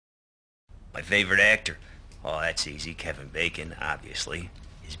My favorite actor? Oh, that's easy. Kevin Bacon, obviously.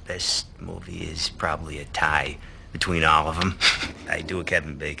 His best movie is probably a tie between all of them. I do a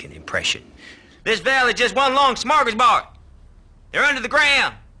Kevin Bacon impression. This valley just one long smorgasbord. They're under the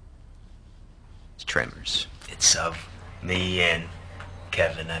ground. It's Tremors. It's of me and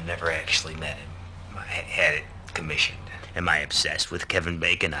Kevin. I've never actually met him. I had it commissioned. Am I obsessed with Kevin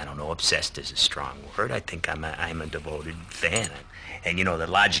Bacon? I don't know. Obsessed is a strong word. I think I'm a devoted fan. And you know, the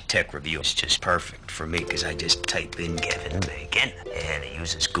LOGITECH review is just perfect for me because I just type in Kevin Bacon and it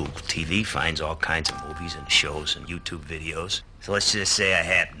uses Google TV, finds all kinds of movies and shows and YouTube videos. So let's just say I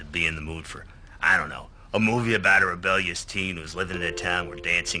happen to be in the mood for, I don't know, a movie about a rebellious teen who's living in a town where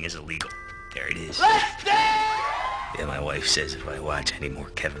dancing is illegal. There it is. Let's dance! Yeah, my wife says if I watch any more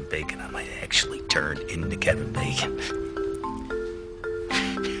Kevin Bacon, I might actually turn into Kevin Bacon.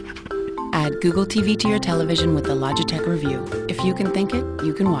 Add Google TV to your television with the Logitech review. If you can think it,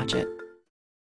 you can watch it.